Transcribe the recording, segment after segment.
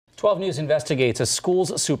12 News investigates a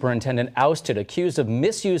schools superintendent ousted, accused of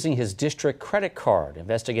misusing his district credit card.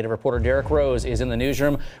 Investigative reporter Derek Rose is in the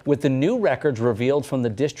newsroom with the new records revealed from the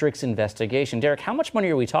district's investigation. Derek, how much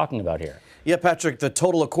money are we talking about here? Yeah, Patrick, the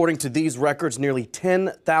total, according to these records, nearly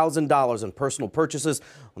 $10,000 in personal purchases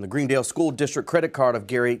on the Greendale School District credit card of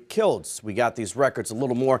Gary Kiltz. We got these records a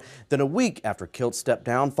little more than a week after Kiltz stepped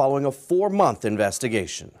down following a 4-month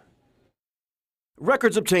investigation.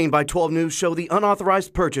 Records obtained by 12 News show the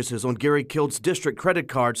unauthorized purchases on Gary Kiltz's district credit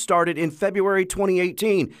card started in February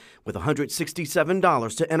 2018 with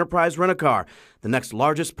 $167 to Enterprise Rent-A-Car. The next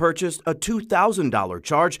largest purchase, a $2,000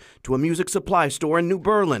 charge to a music supply store in New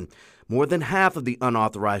Berlin. More than half of the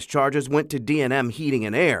unauthorized charges went to D&M Heating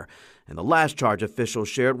and Air. And the last charge officials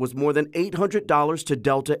shared was more than $800 to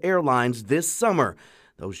Delta Airlines this summer.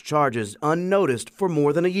 Those charges unnoticed for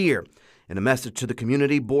more than a year. In a message to the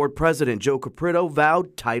community, board president Joe Caprito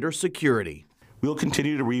vowed tighter security. We will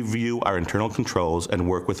continue to review our internal controls and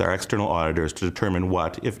work with our external auditors to determine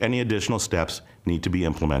what, if any, additional steps need to be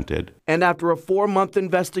implemented. And after a 4-month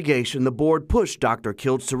investigation, the board pushed Dr.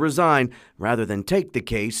 Kiltz to resign rather than take the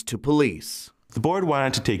case to police. The board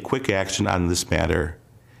wanted to take quick action on this matter.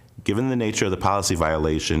 Given the nature of the policy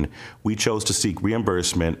violation, we chose to seek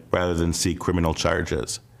reimbursement rather than seek criminal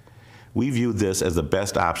charges. We viewed this as the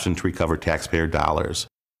best option to recover taxpayer dollars.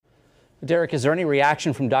 Derek, is there any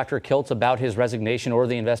reaction from Dr. Kiltz about his resignation or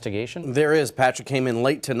the investigation? There is. Patrick came in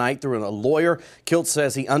late tonight through a lawyer. Kiltz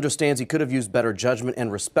says he understands he could have used better judgment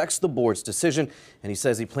and respects the board's decision, and he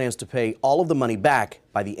says he plans to pay all of the money back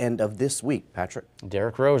by the end of this week. Patrick.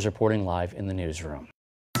 Derek Rose reporting live in the newsroom.